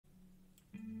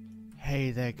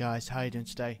Hey there guys, how you doing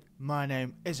today? My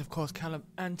name is of course Callum,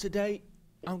 and today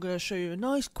I'm going to show you a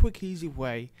nice quick easy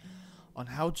way on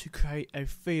how to create a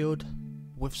field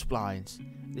with splines.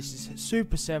 This is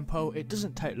super simple, it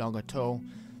doesn't take long at all.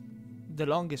 The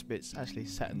longest bit's actually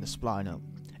setting the spline up.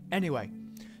 Anyway,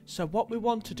 so what we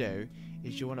want to do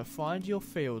is you want to find your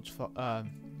fields for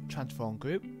transform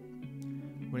group.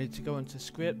 We need to go into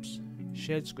scripts,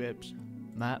 shared scripts,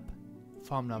 map,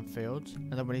 farmland fields,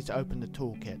 and then we need to open the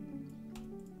toolkit.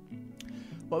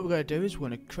 What we're going to do is we're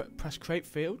going to press create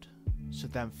field, so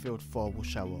then field 4 will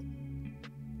show up.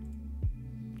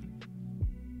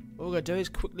 What we're going to do is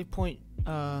quickly point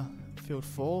field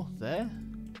 4 there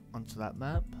onto that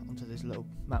map, onto this little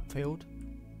map field.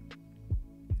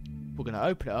 We're going to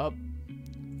open it up,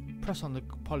 press on the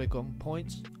polygon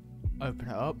points, open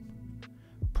it up,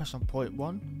 press on point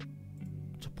 1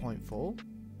 to point 4,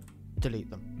 delete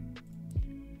them.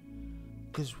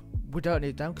 Because we don't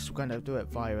need them because we're going to do it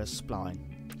via a spline.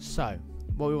 So,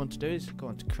 what we want to do is go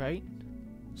on to create,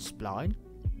 spline,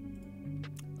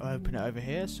 open it over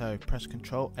here, so press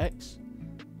Ctrl X,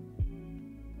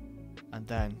 and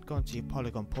then go onto your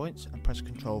polygon points and press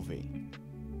Ctrl V.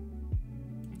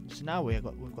 So now we've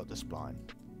got the spline.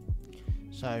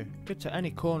 So, go to any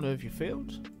corner of your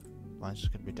field, mine's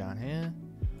just going to be down here,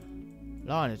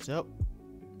 line it up.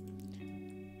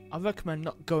 I recommend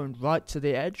not going right to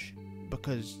the edge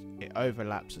because it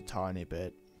overlaps a tiny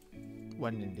bit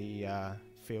when the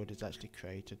field is actually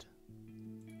created.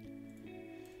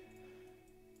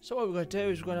 So what we're going to do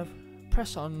is we're going to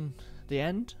press on the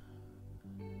end.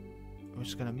 We're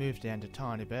just going to move the end a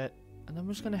tiny bit, and then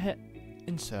we're just going to hit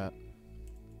insert.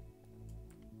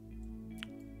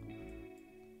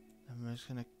 And we're just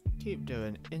going to keep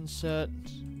doing insert.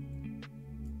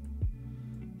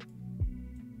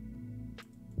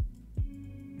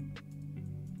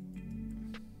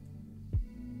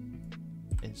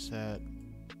 Insert.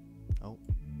 Oh.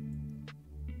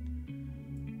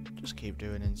 Just keep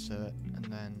doing insert and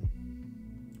then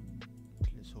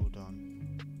till it's all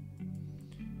done.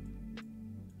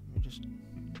 Let me just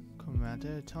come around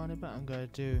here a tiny bit. I'm going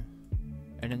to do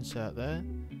an insert there,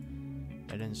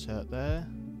 an insert there,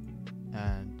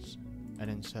 and an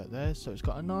insert there. So it's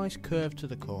got a nice curve to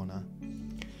the corner.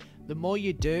 The more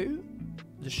you do,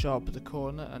 the sharper the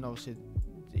corner, and obviously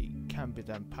it can be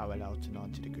then parallel to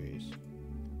 90 degrees.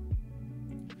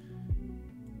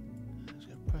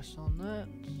 Press on that.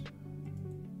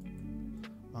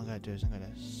 What I'm going to do is I'm going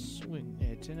to swing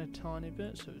it in a tiny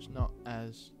bit so it's not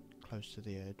as close to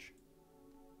the edge.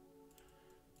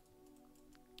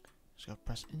 Just going to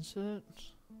press insert.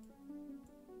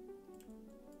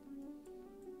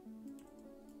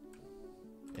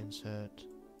 Insert.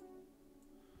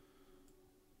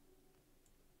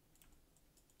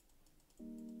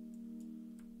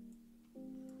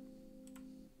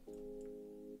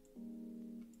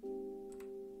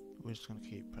 We're just going to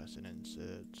keep pressing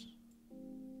insert.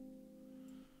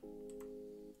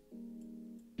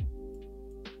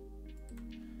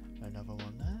 Another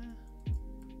one there.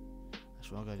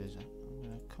 That's what I'm going to do. I'm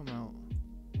going to come out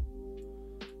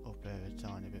up here a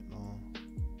tiny bit more.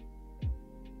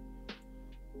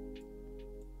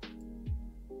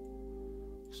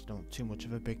 Just don't want too much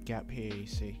of a big gap here, you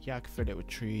see. Yeah, I could fill it with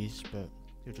trees, but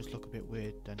it'll just look a bit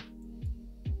weird then.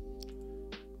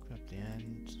 Grab the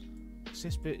end.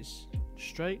 This bit is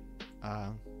straight.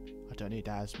 I don't need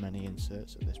as many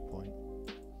inserts at this point.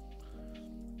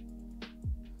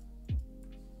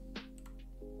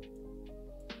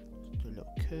 Just do a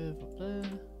little curve up there.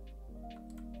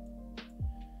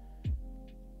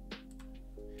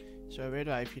 So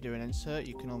really, if you do an insert,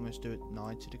 you can almost do it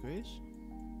 90 degrees.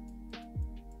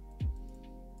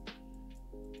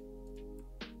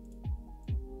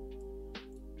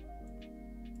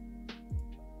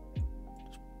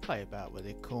 Play about with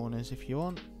the corners if you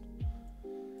want.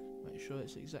 Make sure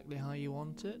it's exactly how you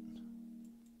want it.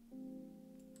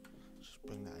 Just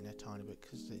bring that in a tiny bit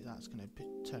because that's going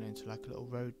to turn into like a little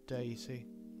road there, you see,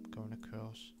 going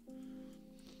across.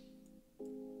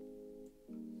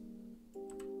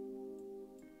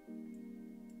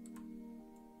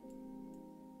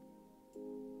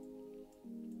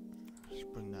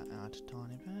 Just bring that out a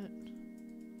tiny bit.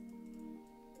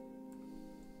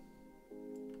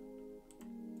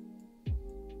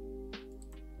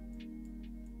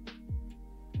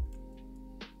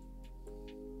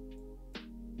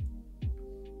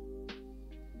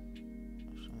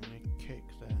 Kick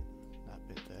that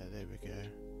bit there we go.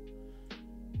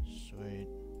 Sweet.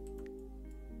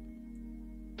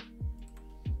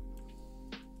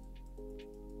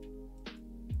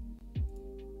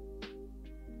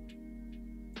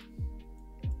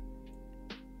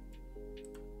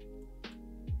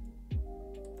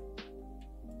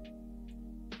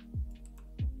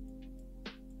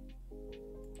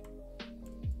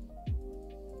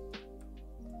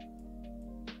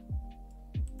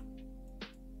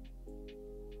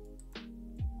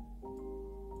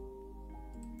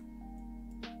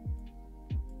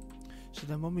 So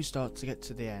then when we start to get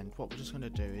to the end, what we're just going to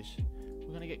do is we're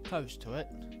going to get close to it.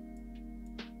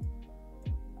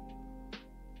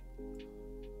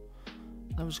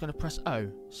 Then we're just going to press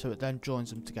O, so it then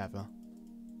joins them together.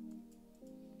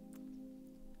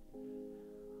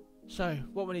 So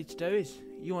what we need to do is,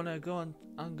 you want to go on,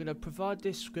 I'm going to provide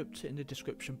this script in the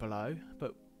description below,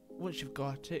 but once you've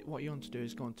got it, what you want to do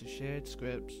is go on to shared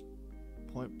scripts,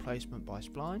 point placement by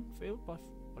spline field, by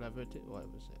whatever it is,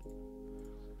 what was it?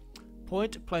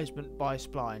 Point placement by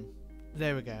spline.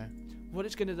 There we go. What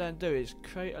it's going to then do is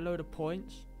create a load of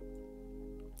points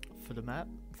for the map,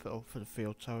 for the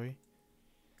field, sorry.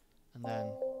 And then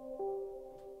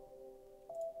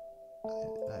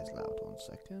that is loud, 1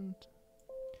 second.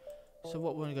 So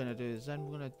what we're going to do is then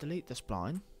we're going to delete the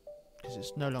spline because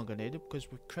it's no longer needed because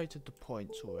we've created the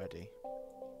points already.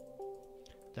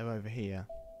 They're over here.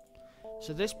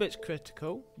 So this bit's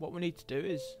critical. What we need to do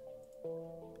is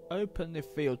open the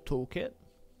field toolkit,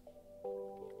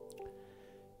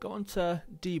 go on to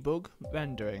debug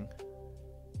rendering,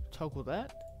 toggle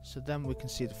that, so then we can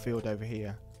see the field over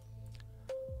here.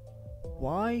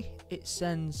 Why it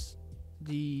sends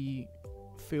the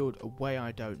field away,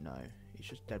 I don't know. It's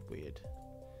just dead weird.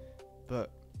 But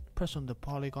press on the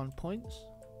polygon points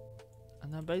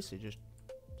and then basically just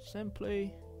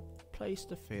simply place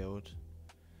the field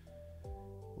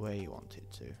where you want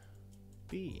it to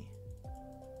be.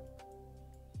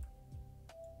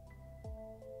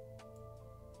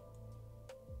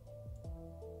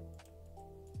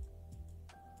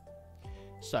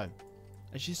 So,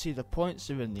 as you see, the points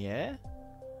are in the air.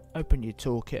 Open your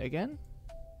toolkit again.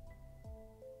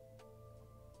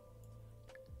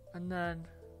 And then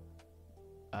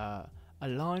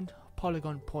align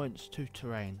polygon points to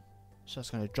terrain. So that's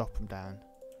going to drop them down.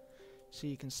 So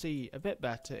you can see a bit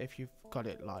better if you've got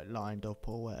it like lined up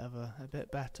or whatever, a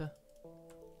bit better.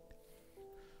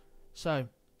 So,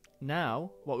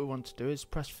 now what we want to do is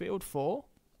press field 4.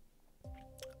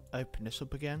 Open this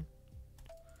up again.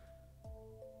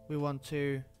 We want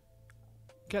to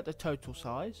get the total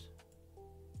size,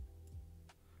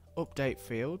 update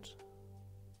field,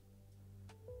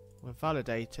 we'll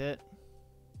validate it,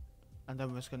 and then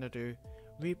we're just going to do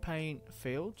repaint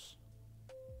fields,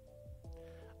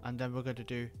 and then we're going to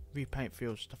do repaint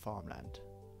fields to farmland.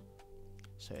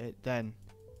 So it then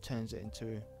turns it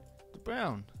into the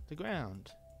ground.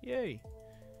 Yay!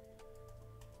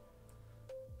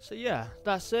 So yeah,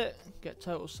 that's it. Get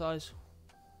total size.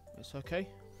 It's okay.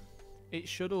 It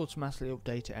should automatically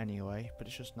update it anyway, but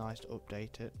it's just nice to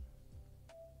update it.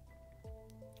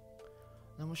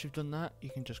 Then once you've done that, you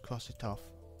can just cross it off.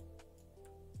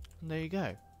 And there you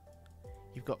go.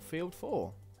 You've got field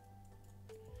 4.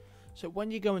 So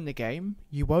when you go in the game,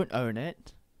 you won't own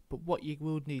it, but what you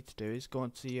will need to do is go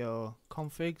into your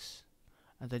configs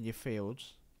and then your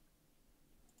fields.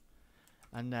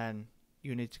 And then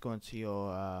you need to go into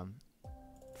your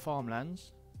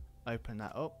farmlands, open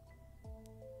that up.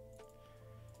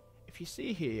 If you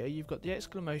see here, you've got the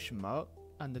exclamation mark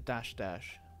and the dash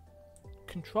dash.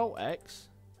 Control X,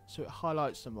 so it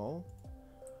highlights them all,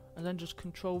 and then just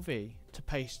Control V to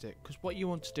paste it. Because what you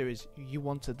want to do is you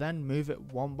want to then move it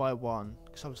one by one.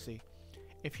 Because obviously,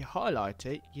 if you highlight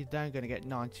it, you're then going to get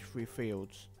 93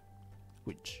 fields,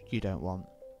 which you don't want,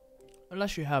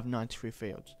 unless you have 93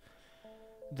 fields.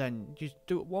 Then you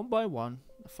do it one by one.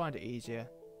 I find it easier.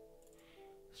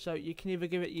 So you can either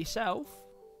give it yourself,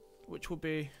 which will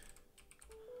be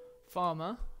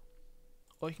farmer,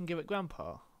 or you can give it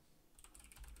grandpa.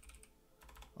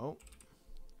 Oh,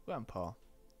 grandpa.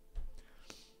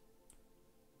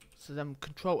 So then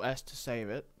Control S to save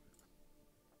it.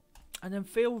 And then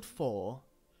field 4,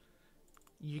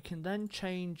 you can then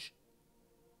change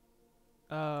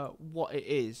what it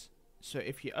is. So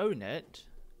if you own it,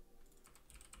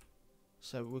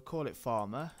 so we'll call it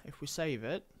farmer. If we save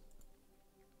it,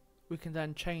 we can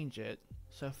then change it.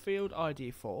 So field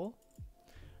ID 4.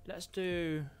 Let's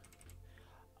do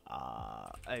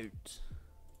oat.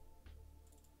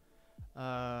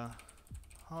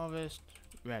 Harvest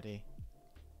ready.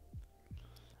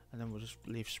 And then we'll just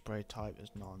leave spray type as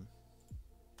none.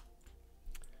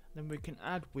 Then we can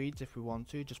add weeds if we want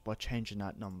to, just by changing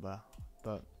that number,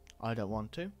 but I don't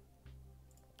want to.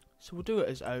 So we'll do it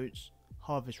as oats,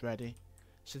 harvest ready.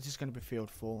 So this is going to be field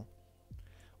 4.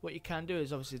 What you can do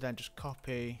is obviously then just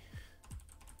copy,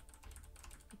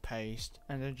 paste,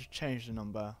 and then just change the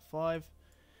number 5,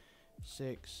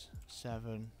 6,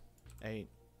 7, 8,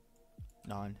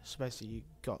 9. So basically you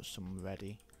got some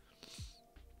ready.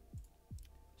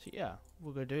 So yeah, what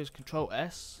we're going to do is Control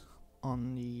S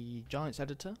on the Giants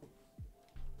editor.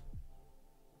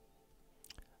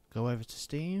 Go over to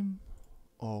Steam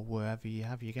or wherever you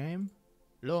have your game.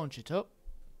 launch it up.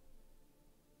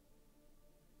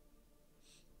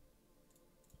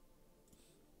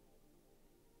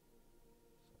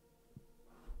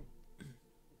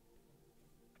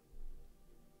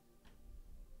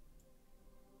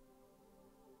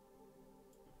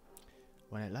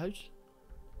 When it loads,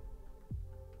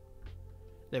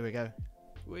 there we go.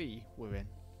 We're in.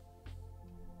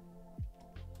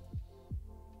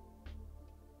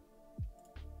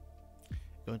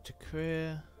 Go into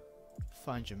career,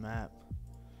 find your map.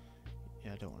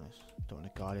 Yeah, I don't want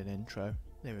a guided intro.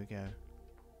 There we go.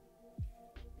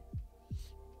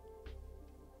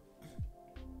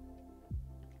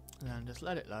 And just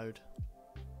let it load.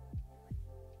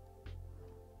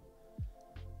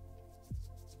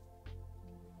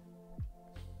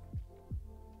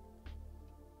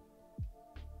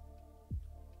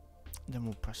 Then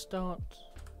we'll press start,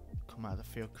 come out of the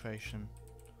field creation.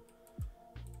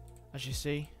 As you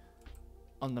see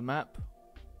on the map,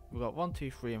 we've got 1, 2,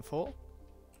 3 and 4.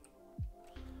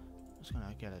 Just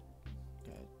gonna get a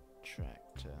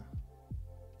tractor.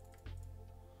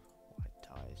 White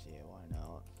tires here, why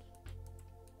not?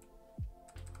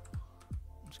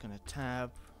 I'm just gonna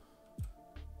tab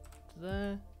to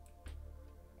there.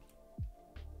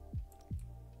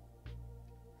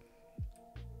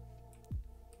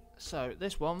 So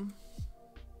this one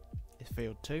is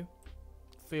field 2.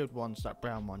 Field 1's that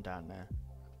brown one down there.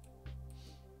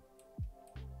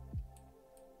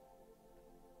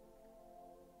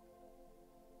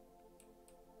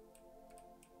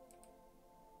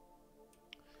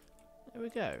 There we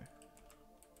go.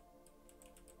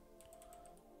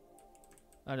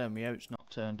 Oh no, my oat's not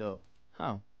turned up.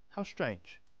 How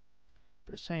strange.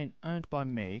 But it's saying owned by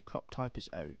me, crop type is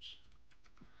oats.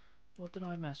 What did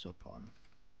I mess up on?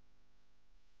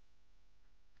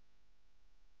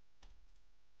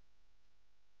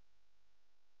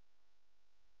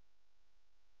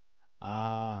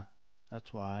 Ah,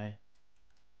 that's why.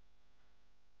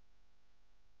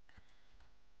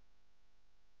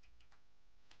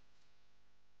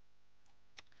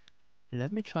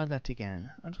 Let me try that again.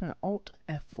 I'm just going to Alt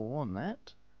F4 on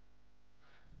that.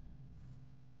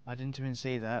 I didn't even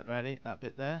see that, ready? That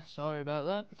bit there. Sorry about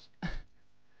that.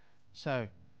 So,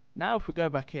 now if we go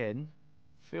back in,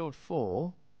 field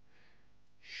 4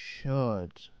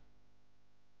 should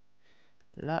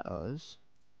let us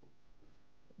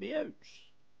be oats.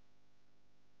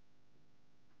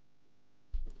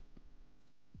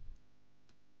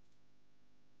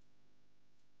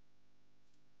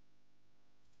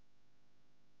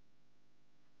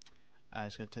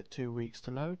 It's going to take 2 weeks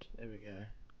to load. There we go.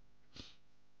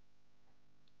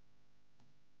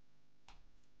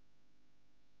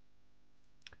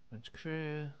 Let's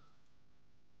clear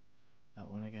that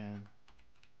one again.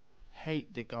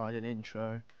 Hate the guided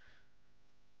intro.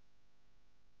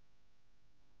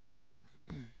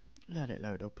 Let it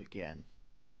load up again.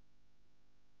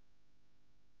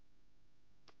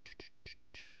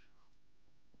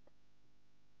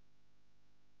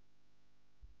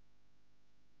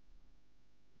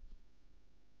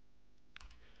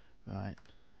 Right,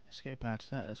 escape out of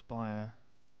that. Let's buy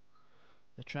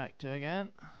the tractor again.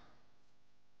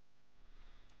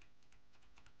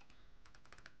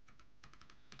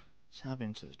 Tab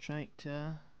into the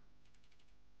tractor.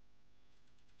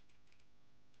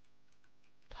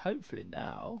 Hopefully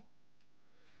now.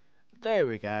 There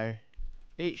we go.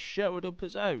 It showed up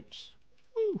as oats.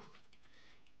 Woo.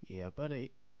 Yeah,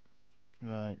 buddy.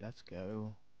 Right, let's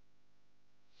go.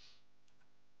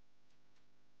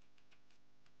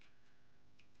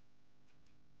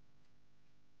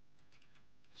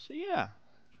 So yeah,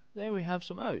 there we have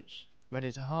some oats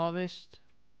ready to harvest.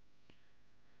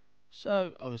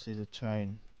 So obviously the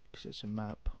train, because it's a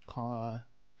map, car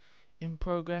in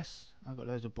progress. I've got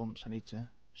loads of bumps I need to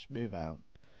smooth out.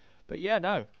 But yeah,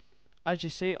 no. As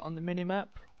you see on the mini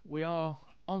map, we are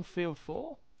on field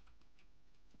 4.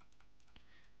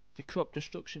 The crop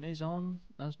destruction is on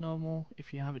as normal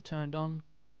if you have it turned on.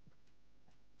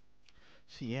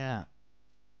 So yeah.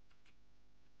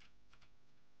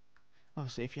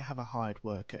 Obviously if you have a hired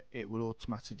worker it will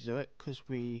automatically do it, because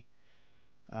we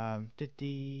did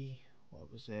the,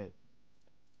 what was it?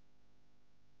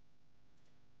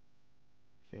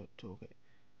 Field toolkit.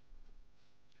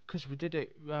 Because we did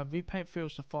it, repaint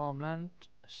fields to farmland,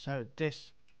 so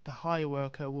the hire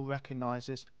worker will recognise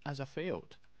this as a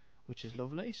field, which is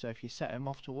lovely. So if you set him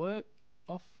off to work,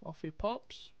 off he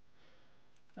pops,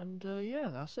 and yeah,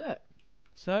 that's it.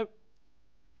 So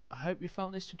I hope you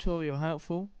found this tutorial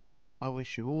helpful. I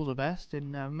wish you all the best in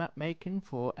map making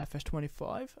for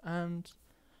FS25, and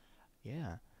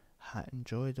yeah,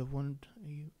 enjoy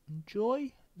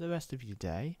the rest of your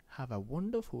day. Have a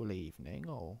wonderful evening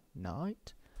or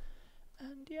night.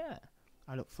 And yeah,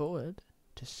 I look forward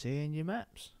to seeing your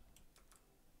maps.